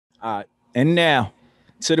And now,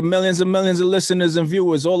 to the millions and millions of listeners and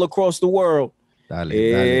viewers all across the world,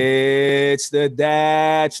 it's the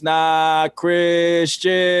That's Not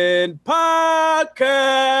Christian podcast.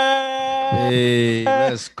 Hey,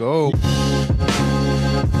 let's go.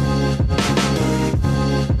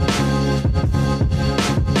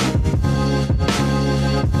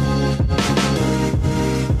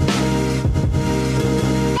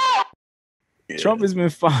 Trump has been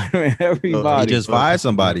firing everybody. He just fired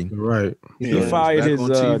somebody. Right. He fired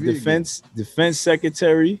his defense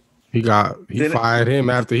secretary. He fired him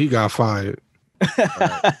after he got fired.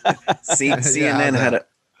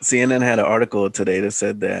 CNN had an article today that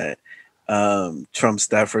said that Trump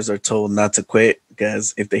staffers are told not to quit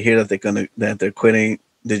because if they hear that they're quitting,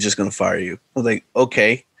 they're just gonna fire you. I was like,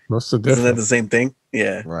 okay, what's the difference? Isn't that the same thing?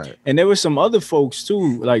 Yeah, right. And there were some other folks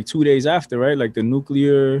too, like 2 days after, right? Like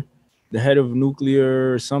the head of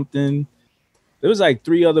nuclear or something. There was like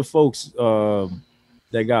 3 other folks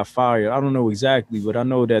that got fired. I don't know exactly, but I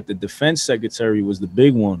know that the defense secretary was the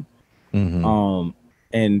big one. Mm-hmm.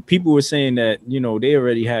 And people were saying that, they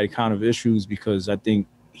already had kind of issues because I think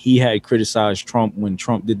he had criticized Trump when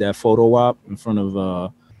Trump did that photo op in front of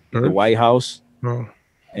the White House. Oh.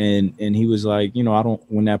 And he was like,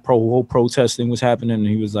 when that whole protesting was happening,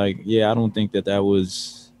 he was like, yeah, I don't think that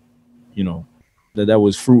was, that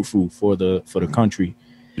was fruitful for the country.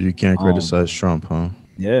 You can't criticize Trump, huh?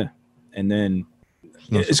 Yeah. And then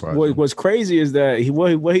what's crazy is that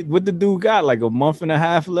what the dude got like a month and a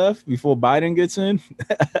half left before Biden gets in.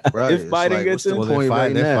 Right. If Biden gets in, they're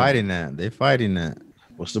fighting that. They're fighting that.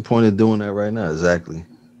 What's the point of doing that right now? Exactly.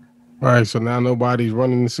 All right. So now nobody's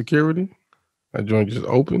running the security. That joint just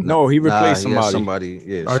open. No, he replaced somebody.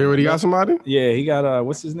 Yeah. Oh, he already got somebody. Yeah, he got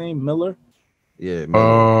what's his name, Miller. Yeah. Miller.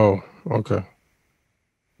 Oh, okay.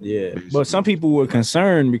 Yeah, but some people were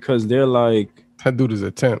concerned because they're like, that dude is a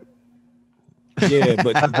temp. Yeah,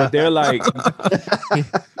 but they're like,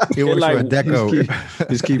 he works for a deco.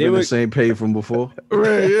 He's keeping the same pay from before.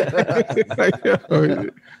 Right. Yeah.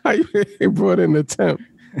 How you brought in the temp?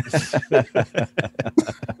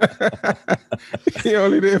 He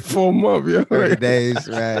only there 4 months, yo. 30 days,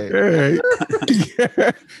 right? Yeah.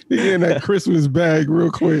 He in that Christmas bag real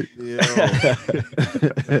quick.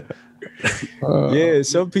 Yeah,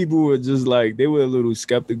 some people were just like, they were a little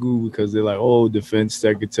skeptical because they're like, oh, defense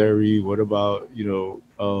secretary, what about the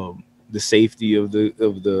safety of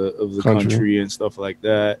the country and stuff like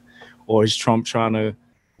that, or is Trump trying to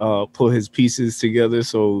put his pieces together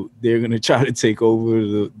so they're gonna try to take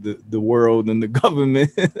over the world and the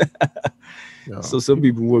government? So some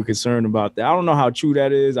people were concerned about that. I don't know how true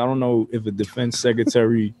that is. I don't know if a defense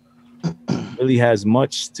secretary really has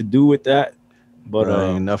much to do with that. But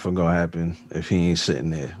ain't nothing gonna happen if he ain't sitting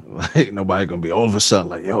there. Like nobody gonna be all of a sudden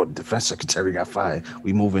like, yo, the defense secretary got fired.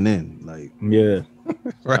 We moving in. Like, yeah,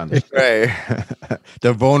 right.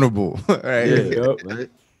 They're vulnerable, right? Right.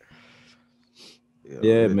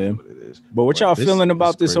 Yeah, man. But what y'all feeling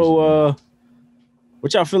about this whole?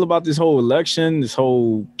 What y'all feel about this whole election? This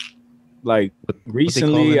whole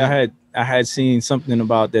recently, I had seen something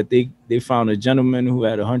about that they found a gentleman who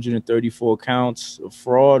had 134 counts of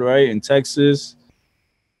fraud, right, in Texas.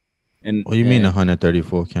 And what do you mean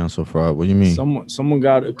 134 counts of fraud? What do you mean? Someone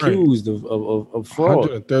got accused of fraud.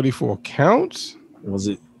 134 counts? Was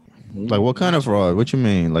it? Like what kind of fraud? What you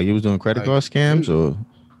mean? Like he was doing credit card scams or?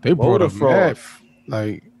 They brought up fraud.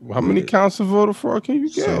 Like how many counts of voter fraud can you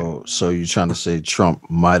get? So you're trying to say Trump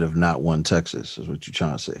might have not won Texas? Is what you're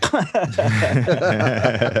trying to say?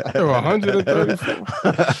 There were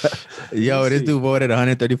 134. Yo, this dude voted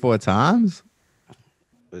 134 times.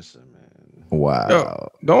 Listen, man. Wow. Yo,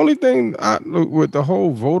 the only thing with the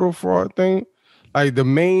whole voter fraud thing, like the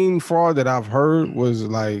main fraud that I've heard was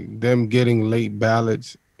like them getting late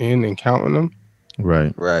ballots in and counting them.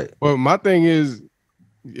 Right. Well, my thing is,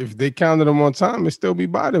 if they counted them on time, it still be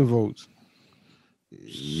Biden votes.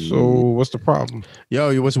 So what's the problem?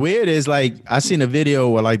 Yo, what's weird is like I seen a video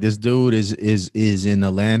where like this dude is in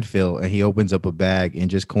a landfill and he opens up a bag and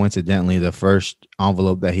just coincidentally the first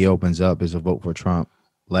envelope that he opens up is a vote for Trump.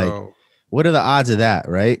 Like, what are the odds of that,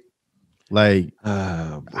 right? Like,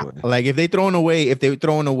 like if they're throwing away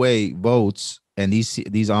votes and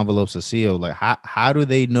these envelopes are sealed, like how do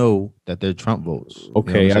they know that they're Trump votes?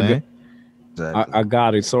 Okay, you know I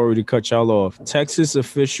got it. Sorry to cut y'all off. Texas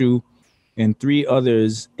official and 3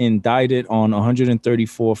 others indicted on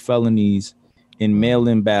 134 felonies in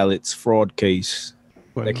mail-in ballots fraud case.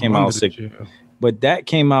 That came out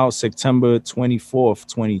came out September 24th,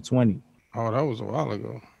 2020. Oh, that was a while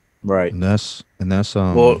ago. Right. And that's and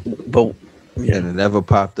it never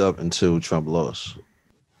popped up until Trump lost.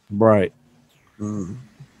 Right.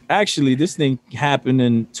 Actually, this thing happened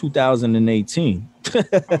in 2018.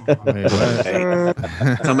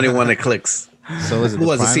 Somebody wanted clicks. So is it Who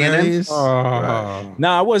was it, CNN? Oh.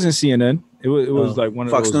 Nah, it wasn't CNN. It was like one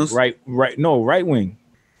of Fox those News? right wing.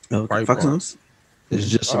 Okay. Fox News. It's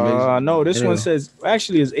just amazing. No, this one says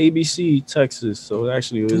actually it's ABC Texas, so it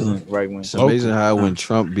actually isn't right wing. It's amazing how when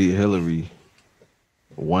Trump beat Hillary,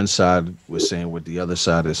 one side was saying what the other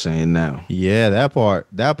side is saying now. Yeah, that part,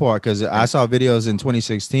 because I saw videos in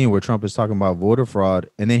 2016 where Trump is talking about voter fraud,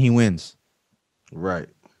 and then he wins. Right.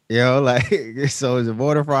 You know, like, so is it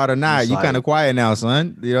voter fraud or not? You kind of quiet now,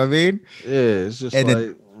 son. You know what I mean? Yeah, it's just and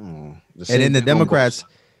like. And then the Democrats,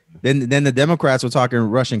 then the Democrats were talking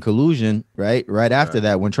Russian collusion, right? Right after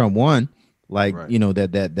that, when Trump won, like you know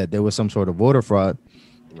that there was some sort of voter fraud,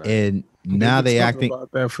 and now they acting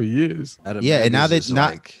about that for years. Yeah, and now they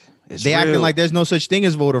acting like there's no such thing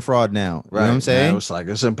as voter fraud now. Right. You know what I'm saying? Now it's like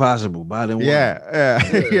it's impossible. Biden won.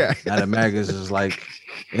 Yeah. Now the MAGAs is like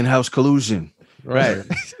in-house collusion. Right.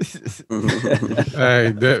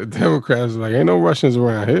 Hey, Democrats are like, ain't no Russians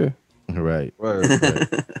around here. Right.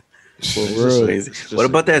 Crazy. What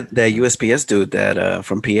about that USPS dude that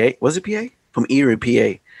from PA? Was it PA? From Erie,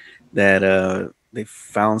 PA. That they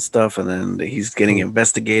found stuff and then he's getting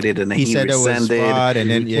investigated and then he said rescinded. There was fraud and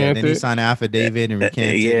then then he signed an affidavit and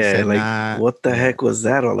recanted. Yeah, like what the heck was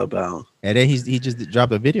that all about? And then he just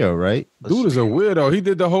dropped a video, right? Dude is a weirdo. He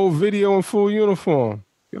did the whole video in full uniform.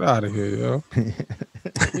 Get out of here, yo.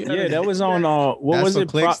 Yeah, that was on what was it?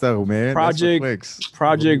 Clicks though, man. Project. What's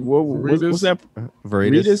that?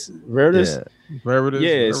 Veritas. Veritas. Yeah. Veritas.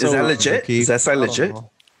 Yeah. Is that legit? Is that site legit?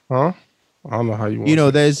 Huh? I don't know how you want. You know,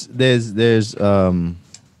 there's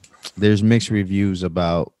mixed reviews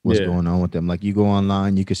about what's going on with them. Like you go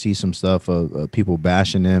online, you can see some stuff of people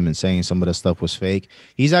bashing them and saying some of the stuff was fake.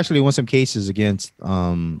 He's actually won some cases against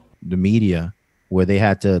the media where they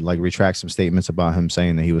had to like retract some statements about him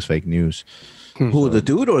saying that he was fake news. Who, the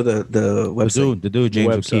dude or the website? The dude,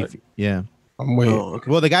 James O'Keefe. Yeah. I'm waiting. Oh,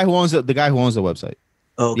 okay. Well, the guy who owns the website.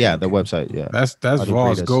 Oh, okay. Yeah, the website. Yeah. That's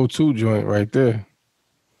Voss go-to joint right there.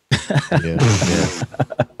 Yeah.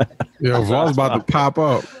 Yo, Voss about to pop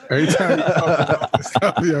up every time he talks about this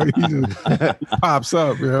stuff. Yo, he just pops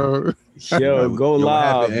up, yo. Yo, go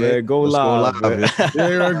live, man. Go live.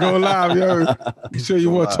 Yeah, go live, yo. You sure you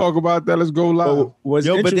want to talk about that? Let's go live. But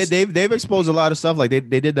they've exposed a lot of stuff. Like they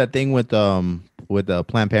did that thing with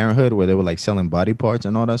Planned Parenthood where they were like selling body parts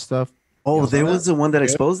and all that stuff. Oh, they was the one that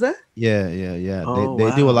exposed that? Yeah. Oh,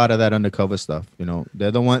 they do a lot of that undercover stuff. You know, they're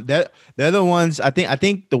the ones. I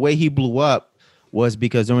think the way he blew up was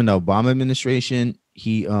because during the Obama administration,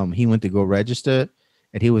 he went to go register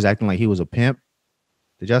and he was acting like he was a pimp.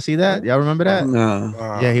 Did y'all see that? Y'all remember that? No.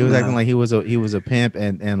 Yeah, he was acting like he was a pimp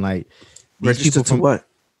and like Registered to what?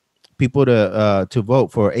 People to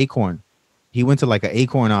vote for Acorn. He went to like an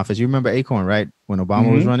Acorn office. You remember Acorn, right? When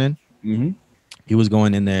Obama was running? Mm-hmm. He was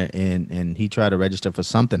going in there and he tried to register for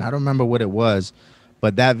something. I don't remember what it was,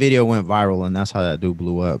 but that video went viral and that's how that dude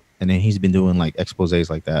blew up. And then he's been doing like exposés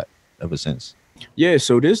like that ever since. Yeah,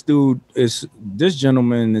 so this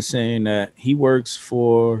gentleman is saying that he works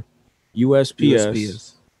for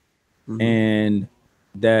USPS. Mm-hmm. And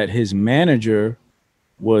that his manager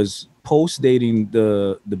was post-dating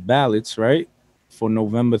the ballots, right, for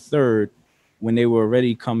November 3rd when they were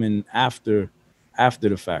already coming after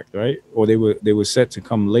the fact, right? Or they were set to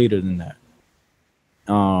come later than that.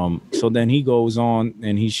 So then he goes on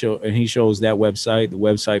and he shows that website. The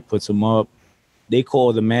website puts him up. They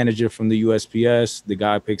call the manager from the USPS. The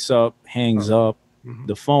guy picks up, hangs up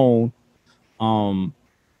the phone. And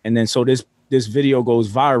then so this video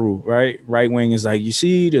goes viral, right? Right wing is like, you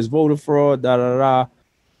see, there's voter fraud, da da da.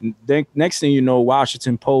 Then next thing you know,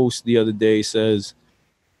 Washington Post the other day says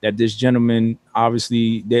that this gentleman,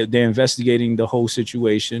 obviously, they're investigating the whole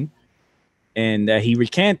situation, and that he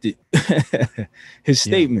recanted his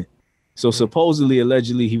statement. So supposedly,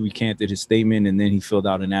 allegedly, he recanted his statement, and then he filled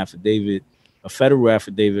out an affidavit, a federal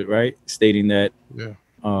affidavit, right, stating that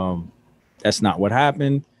that's not what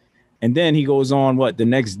happened. And then he goes on, the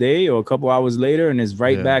next day or a couple hours later, and is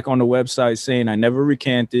back on the website saying, I never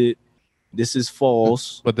recanted. This is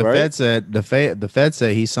false. But the Fed said the Fed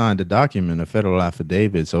said he signed a document, a federal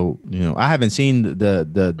affidavit. So, you know, I haven't seen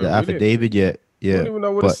the affidavit yet. Yeah. I don't even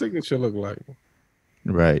know what his signature look like.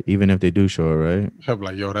 Right. Even if they do show it, right? I'm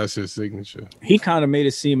like, yo, that's his signature. He kind of made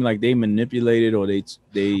it seem like they manipulated or they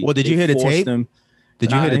Well, did you hear the tape?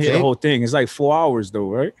 Did you hear the whole thing? It's like 4 hours though,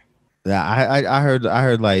 right? Yeah, I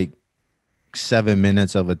heard like 7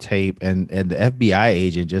 minutes of a tape, and the FBI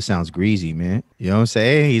agent just sounds greasy, man. You know what I'm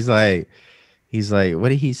saying? He's like, what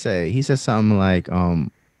did he say? He said something like,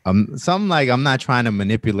 something like I'm not trying to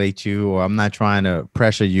manipulate you or I'm not trying to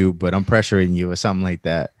pressure you, but I'm pressuring you or something like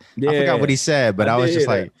that. Yeah, I forgot what he said, but I was just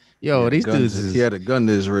like, yo, these dudes he had a gun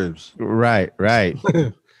to his ribs. Right. Right.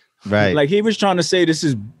 Like he was trying to say this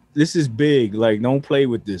is big. Like don't play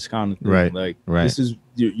with this kind of thing. Right. Like this is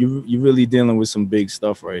you really dealing with some big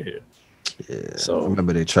stuff right here. Yeah. So I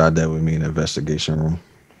remember they tried that with me in the investigation room.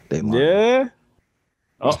 They lied. Yeah.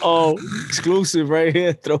 Exclusive right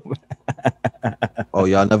here. Oh,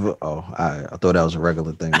 y'all never. Oh, I thought that was a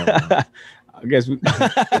regular thing. I guess we.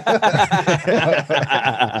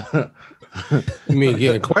 You mean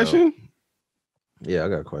get a question? Yeah, I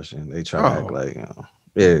got a question. They try to act like,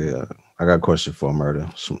 yeah. I got a question for a murder.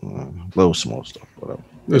 Little small stuff, whatever.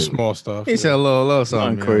 The small stuff. He said a little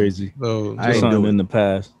something crazy. I didn't do it in the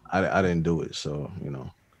past. I didn't do it, so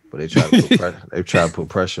But they tried to put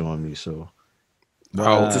pressure on me, so.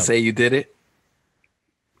 To say you did it,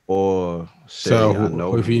 or say I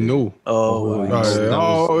know if he knew. Yeah.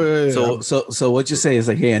 So what you say is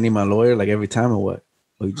like, hey, I need my lawyer like every time or what?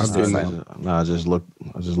 Or you just I just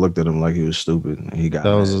looked at him like he was stupid, and he got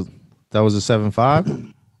that was a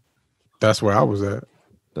 7.5. That's where I was at.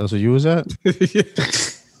 That's where you was at.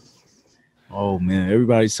 Oh man,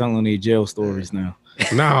 everybody's telling their jail stories now.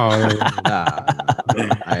 Nah.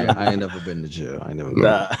 I ain't never been to jail. I ain't never been.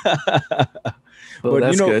 Well,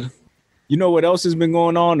 that's good. You know what else has been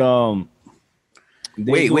going on?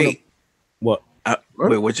 Wait. What?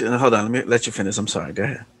 Wait, hold on. Let me let you finish. I'm sorry. Go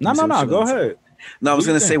ahead. No. Go ahead. No, I was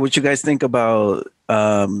gonna say what you guys think about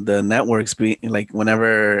the networks being like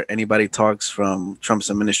whenever anybody talks from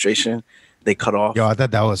Trump's administration, they cut off. Yo, I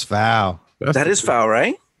thought that was foul. That is foul,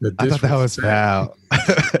 right? I thought that was foul.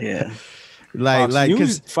 Yeah.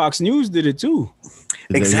 Fox News did it too.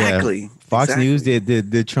 Exactly. Yeah. Fox News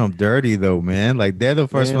did Trump dirty though, man. Like they're the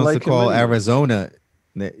first ones to call Arizona.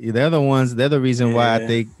 They're the ones. They're the reason why I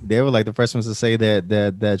think they were like the first ones to say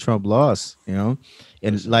that Trump lost. And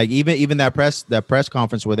like even that press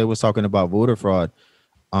conference where they was talking about voter fraud.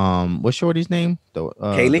 What's Shorty's name?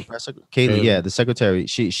 Kaylee. Kaylee, yeah, the secretary.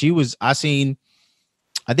 She was. I think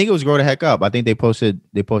it was Grow the Heck Up. I think they posted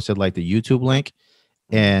like the YouTube link.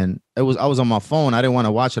 And I was on my phone. I didn't want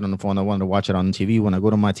to watch it on the phone. I wanted to watch it on the TV. When I go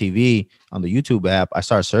to my TV on the YouTube app, I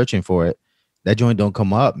start searching for it. That joint don't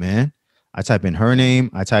come up, man. I type in her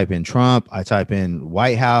name. I type in Trump. I type in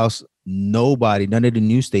White House. None of the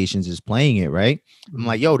news stations is playing it, right? I'm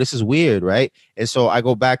like, yo, this is weird, right? And so I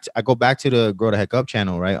go back to the Grow the Heck Up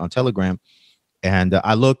channel, right, on Telegram, and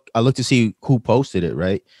I look to see who posted it,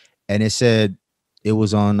 right? And it said it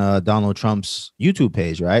was on Donald Trump's YouTube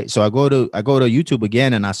page, right? So I go to YouTube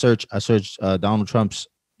again and I search Donald Trump's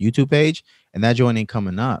YouTube page, and that joint ain't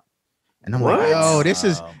coming up. And I'm like, oh, this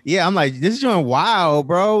is I'm like, this is doing wild,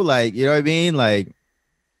 bro. Like, you know what I mean? Like,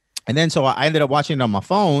 and then so I ended up watching it on my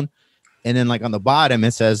phone, and then like on the bottom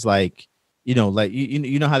it says like, like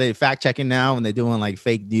you know how they fact checking now and they're doing like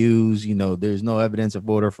fake news, there's no evidence of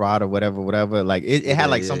voter fraud or whatever. Like it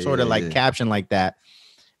had like some sort of like caption like that.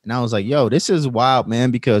 And I was like, yo, this is wild, man,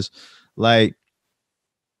 because like,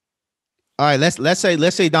 all right, let's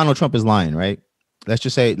say Donald Trump is lying, right? Let's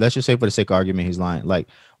just say for the sake of argument, he's lying. Like,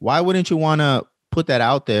 why wouldn't you want to put that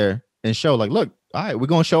out there and show like, look, all right, we're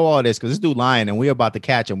going to show all this because this dude lying and we're about to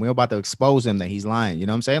catch him. We're about to expose him that he's lying. You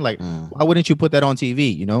know what I'm saying? Like, why wouldn't you put that on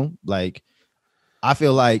TV? Like, I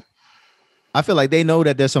feel like they know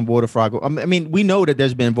that there's some voter fraud. I mean, we know that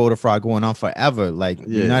there's been voter fraud going on forever. Like the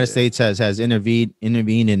United States has intervened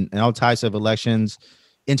in all types of elections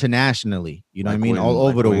internationally. You know what I mean? All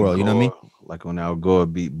over the world. You know what I mean? Like when Al Gore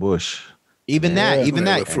beat Bush. Even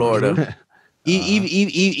that, Florida.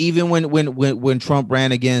 Even when Trump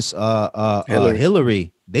ran against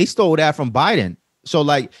Hillary, they stole that from Biden. So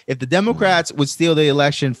like, if the Democrats would steal the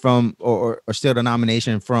election from or steal the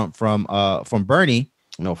nomination from Bernie.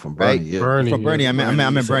 No, from Bernie. Right? Yeah. From Bernie. I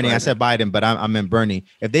meant Bernie. I said Biden, but I meant Bernie.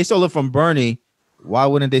 If they stole it from Bernie, why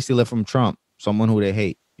wouldn't they steal it from Trump? Someone who they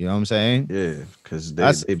hate. You know what I'm saying? Yeah, because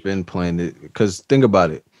they've been playing it. Because think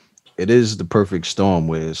about it. It is the perfect storm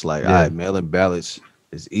where it's like, all right, mail-in ballots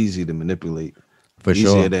is easy to manipulate. For easier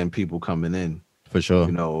sure. than people coming in. For sure.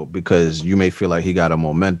 Because you may feel like he got a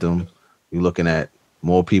momentum. You're looking at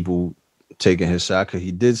more people taking his side. Because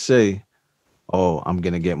he did say, oh, I'm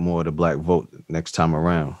going to get more of the black vote next time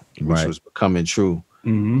around, which was becoming true.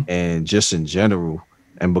 Mm-hmm. And just in general,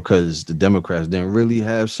 and because the Democrats didn't really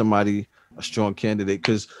have a strong candidate,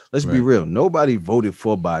 because let's be real, nobody voted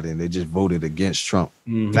for Biden. They just voted against Trump.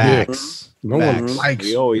 Mm-hmm. Facts. No one likes.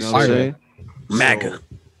 We always say MAGA.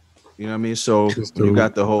 You know what I mean? So you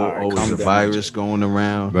got the whole the virus going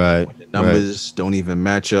around. Right. The numbers don't even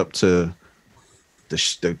match up to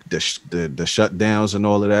the shutdowns and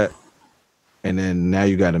all of that, and then now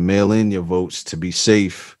you got to mail in your votes to be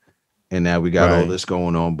safe, and now we got all this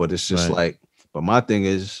going on. But it's just like, but my thing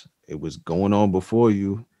is, it was going on before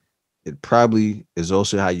you. It probably is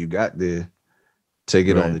also how you got there. Take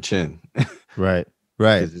it on the chin. Right.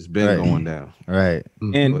 It's been going down. Right.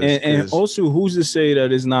 And also, who's to say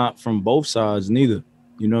that it's not from both sides neither?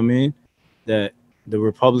 You know what I mean? That the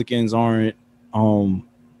Republicans aren't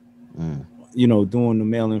you know, doing the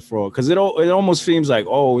mail-in fraud, because it almost seems like,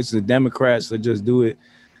 oh, it's the Democrats that just do it.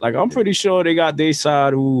 Like, I'm pretty sure they got their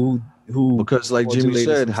side who because like Jimmy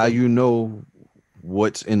said, how you know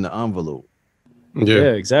what's in the envelope?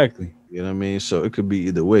 Yeah, exactly. You know what I mean? So it could be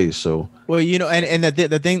either way. So well, you know, and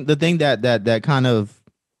the thing that kind of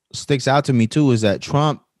sticks out to me too is that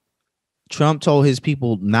Trump told his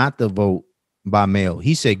people not to vote by mail.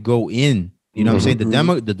 He said go in. You know what I'm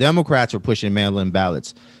saying? The Democrats are pushing mail-in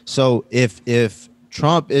ballots. So if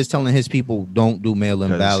Trump is telling his people don't do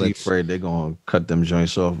mail-in ballots, he's afraid they're gonna cut them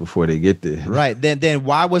joints off before they get there. Right. Then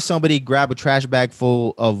why would somebody grab a trash bag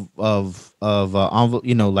full of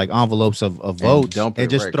you know, like envelopes of votes and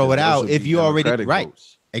just throw it out if you already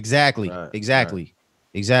votes. Exactly. Right.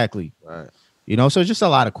 You know, so it's just a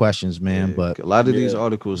lot of questions, man. But a lot of these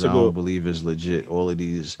articles I don't believe is legit. All of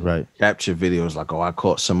these capture videos, like, oh, I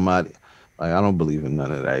caught somebody. Like, I don't believe in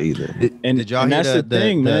none of that either. And that's the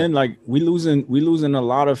thing, man. Like, we losing a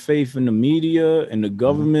lot of faith in the media and the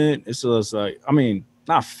government. It's just like, I mean,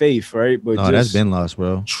 not faith, right? But no, that's been lost,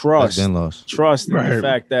 bro. Trust. That's been lost. Trust in the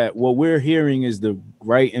fact that what we're hearing is the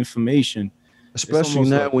right information. Especially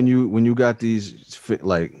now when you got these,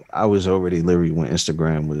 like, I was already leery when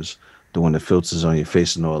Instagram was doing the filters on your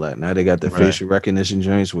face and all that. Now they got the facial recognition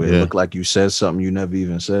joints where it looked like you said something you never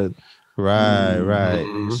even said. Right.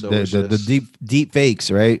 So the deep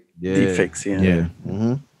fakes, right? Deep fakes, yeah.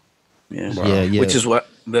 Which is what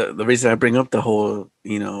the reason I bring up the whole,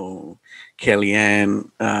 you know, Kellyanne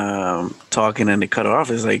talking and they cut her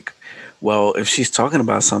off is like, well, if she's talking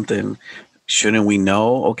about something, shouldn't we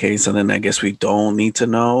know? Okay, so then I guess we don't need to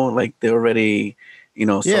know. Like, they're already, you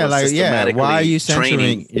know, why are you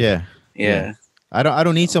censoring? Training. Yeah. I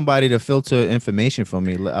don't need somebody to filter information for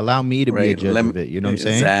me. Allow me to be a judge of it. You know what I'm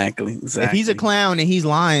saying? Exactly. If he's a clown and he's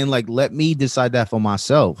lying, like, let me decide that for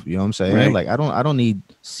myself. You know what I'm saying? Right. Like, I don't need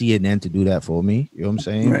CNN to do that for me. You know what I'm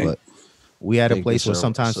saying? Right. But we at a place where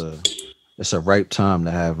sometimes it's a right time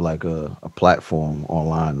to have like a platform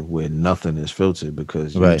online where nothing is filtered,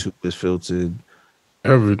 because YouTube is filtered,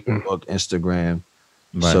 everything, Facebook, Instagram.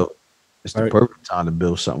 Right. So it's the perfect time to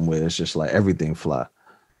build something where it's just like everything fly.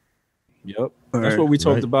 Yep. That's what we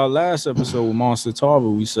talked about last episode with Monster Tarver.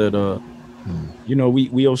 We said, you know,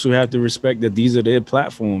 we also have to respect that these are their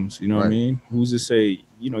platforms. You know what I mean? Who's to say,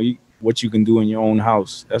 you know, what you can do in your own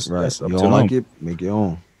house? That's up to them. You don't like it, make your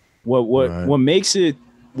own. What makes it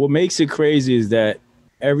crazy is that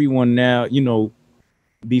everyone now, you know,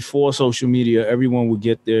 before social media, everyone would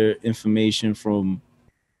get their information from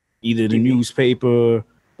either the newspaper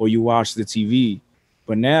or you watch the TV.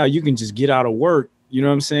 But now you can just get out of work, you know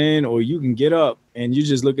what I'm saying? Or you can get up and you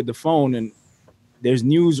just look at the phone and there's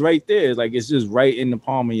news right there. Like, it's just right in the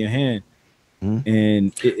palm of your hand.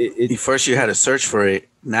 And first you had to search for it.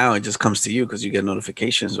 Now it just comes to you because you get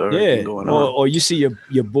notifications or everything going on. Or you see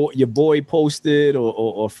your boy posted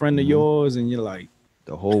or a friend of yours, and you're like,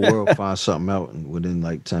 the whole world finds something out within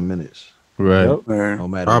like 10 minutes. Right. No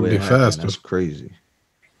matter probably where faster. That's crazy.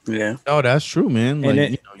 Yeah. Oh, that's true, man.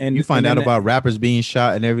 Like, you find out about rappers being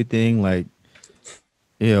shot and everything, like,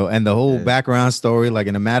 you know, and the whole background story, like,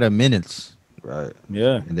 in a matter of minutes. Right.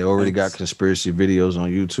 Yeah. And they already got conspiracy videos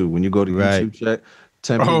on YouTube. When you go to YouTube, check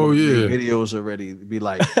 10 videos already be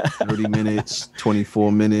like 30 minutes,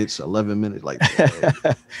 24 minutes, 11 minutes. Like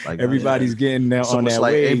everybody's getting there on that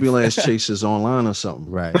like wave. ambulance chases online or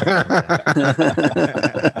something. Right.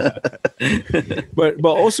 But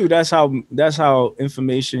also that's how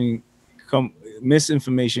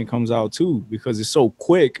misinformation comes out too, because it's so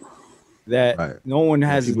quick that no one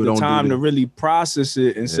has the time to really process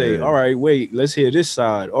it and say, all right, wait, let's hear this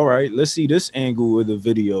side. All right, let's see this angle of the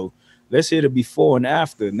video. Let's hear the before and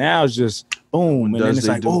after. Now it's just boom, and then it's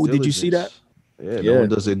like, oh, did you see that? Yeah, no one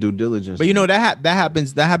does their due diligence. But you know that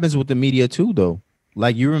happens with the media too, though.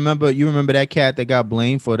 Like, you remember that cat that got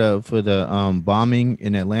blamed for the bombing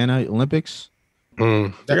in Atlanta Olympics?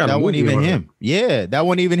 That wasn't even him. Yeah, that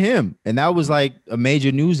wasn't even him, and that was like a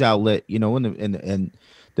major news outlet, you know, and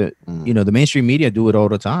the you know, the mainstream media do it all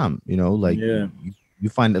the time, you know, like you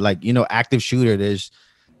find that, like, you know, active shooter, there's,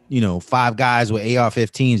 you know, 5 guys with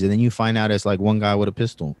AR-15s, and then you find out it's like one guy with a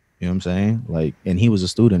pistol. You know what I'm saying? Like, and he was a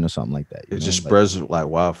student or something like that. It just spreads like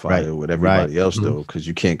wildfire with everybody else, though, because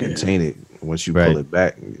you can't contain it. Once you pull it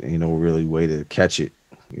back, ain't no really way to catch it.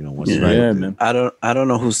 You know, once man. I don't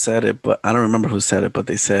know who said it, but I don't remember who said it, but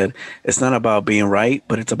they said it's not about being right,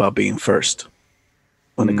 but it's about being first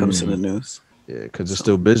when it comes to the news. Yeah, because it's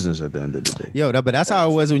still business at the end of the day. Yo, but that's how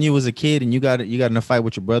it was when you was a kid and you got in a fight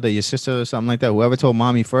with your brother, your sister, or something like that. Whoever told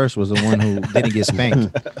mommy first was the one who didn't get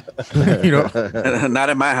spanked. You know, not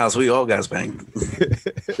in my house. We all got spanked.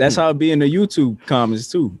 That's how it be in the YouTube comments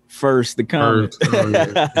too. First, the comment.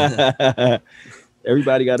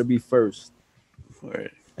 Everybody got to be first.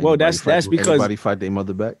 Right. Well, that's because everybody fight their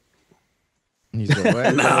mother back. He said,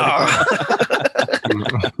 what? No.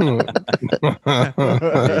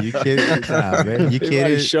 Yeah, you kidding? Nah, man. You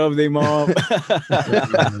kidding? Shove their mom.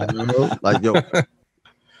 Like, yo,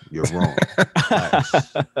 you're wrong. I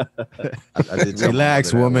did tell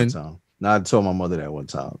relax, woman. No, I told my mother that one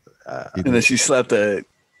time. And then she slapped the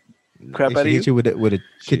crap out of you. Hit you with a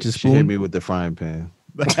kitchen spoon. She hit me with the frying pan.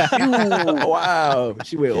 Wow,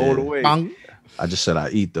 she went all the way. I just said I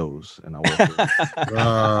eat those, and I walked away.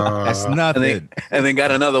 That's nothing. And then got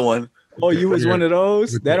another one. Oh, you was one of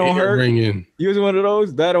those? That don't hurt? You was one of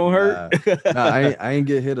those? That don't hurt? Nah, I ain't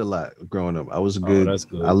get hit a lot growing up. I was good. That's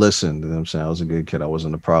good. I listened. You know what I'm saying? I was a good kid. I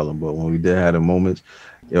wasn't a problem. But when we did have the moments,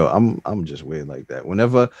 yo, I'm just weird like that.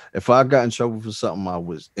 If I got in trouble for something I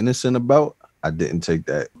was innocent about, I didn't take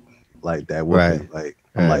that like that with me. Like,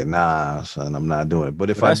 I'm like, nah, son, I'm not doing it. But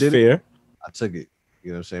if I did it, I took it. You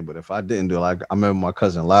know what I'm saying? But if I didn't do it, like, I remember my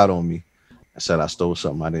cousin lied on me and said I stole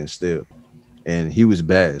something I didn't steal. And he was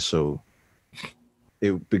bad. So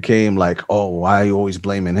it became like, oh, why are you always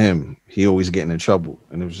blaming him? He always getting in trouble.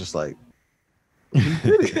 And it was just like, he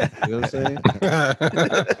did it. You know what I'm saying?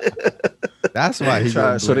 That's why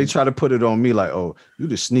they try to put it on me like, oh, you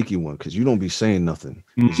the sneaky one because you don't be saying nothing.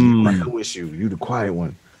 I wish you the quiet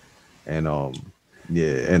one. And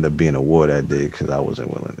ended up being a war that day because I wasn't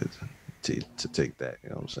willing to take that. You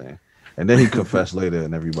know what I'm saying? And then he confessed later,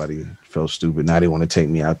 and everybody felt stupid. Now they want to take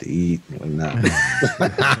me out to eat. Like, nah.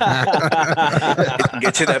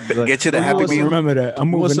 Get you that happy meal. Remember that. I'm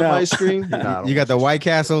moving some out. ice cream. Nah, you got the White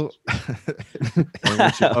Castle. I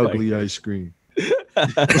want your ugly ice cream. I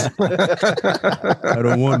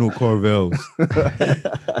don't want no Carvels.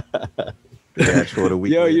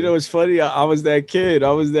 Yo, you know what's funny? I was that kid.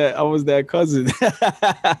 I was that cousin.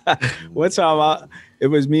 One time it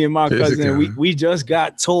was me and my cousin. We just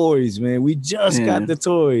got toys, man. We just got the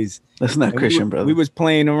toys. That's not Christian, brother. We was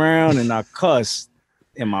playing around and I cussed,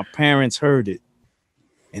 and my parents heard it,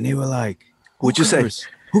 and they were like, "What'd you say?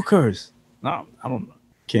 Who cursed?" No, I don't know.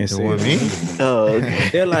 Can't say it. Me? Oh, okay.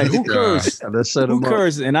 They're like, "Who cursed? Who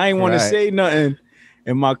cursed?" And I didn't want to say nothing.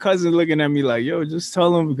 And my cousin looking at me like, "Yo, just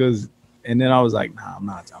tell him," because. And then I was like, "Nah, I'm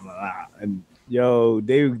not." And yo,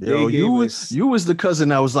 you was the cousin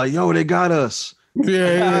that was like, "Yo, they got us."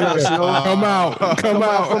 Yeah. Come out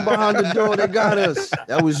from behind the door. They got us.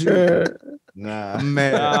 That was you. Nah,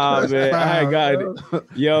 man. I got it.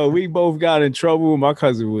 Yo, we both got in trouble. My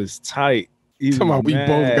cousin was tight. We both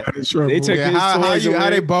got in trouble. They took his toys away.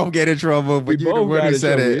 How they both get in trouble? But you the one who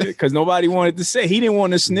said it because nobody wanted to say. He didn't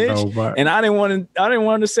want to snitch, and I didn't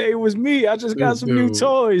want to say it was me. I just got some new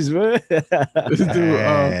toys, man. This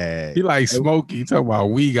dude, he like Smokey. He talking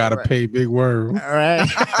about we gotta pay Big Worm. All right,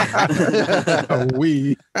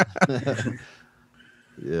 we.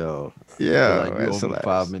 Yo, like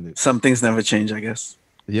 5 minutes. Some things never change, I guess.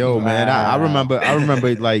 Yo, man, I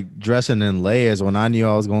remember like dressing in layers when I knew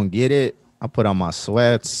I was gonna get it. I put on my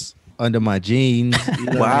sweats under my jeans. You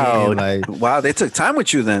know wow, I mean? Wow, they took time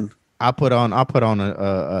with you then. I put on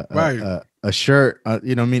a shirt.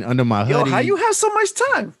 You know what I mean, under my hoodie. Yo, how you have so much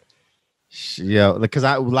time? Yeah, because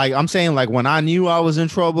I'm saying like when I knew I was in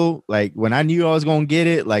trouble, like when I knew I was gonna get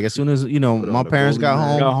it, like as soon as my parents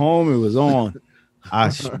got home, it was on. I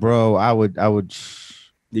would. Did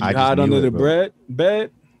you hide under the bed?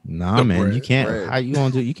 Nah, man, you can't. How you gonna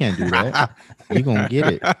do? You can't do that. You gonna get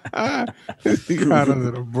it. You got under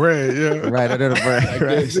the bread, yeah. Right under the bread.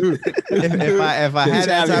 Right. If I had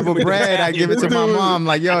that type of bread, I give it to my mom.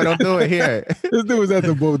 Like, yo, don't do it here. This dude was at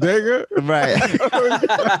the bodega, right?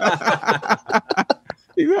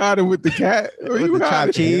 You hiding with the cat, with the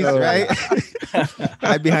chopped cheese, right?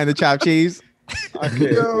 Hide behind the chopped cheese.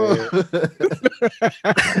 Okay.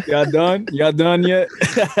 Y'all done yet?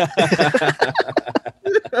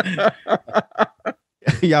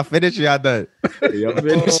 Y'all finished or y'all done? Y'all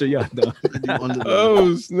finished or y'all done?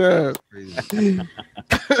 Oh, snap.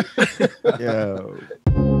 Yo.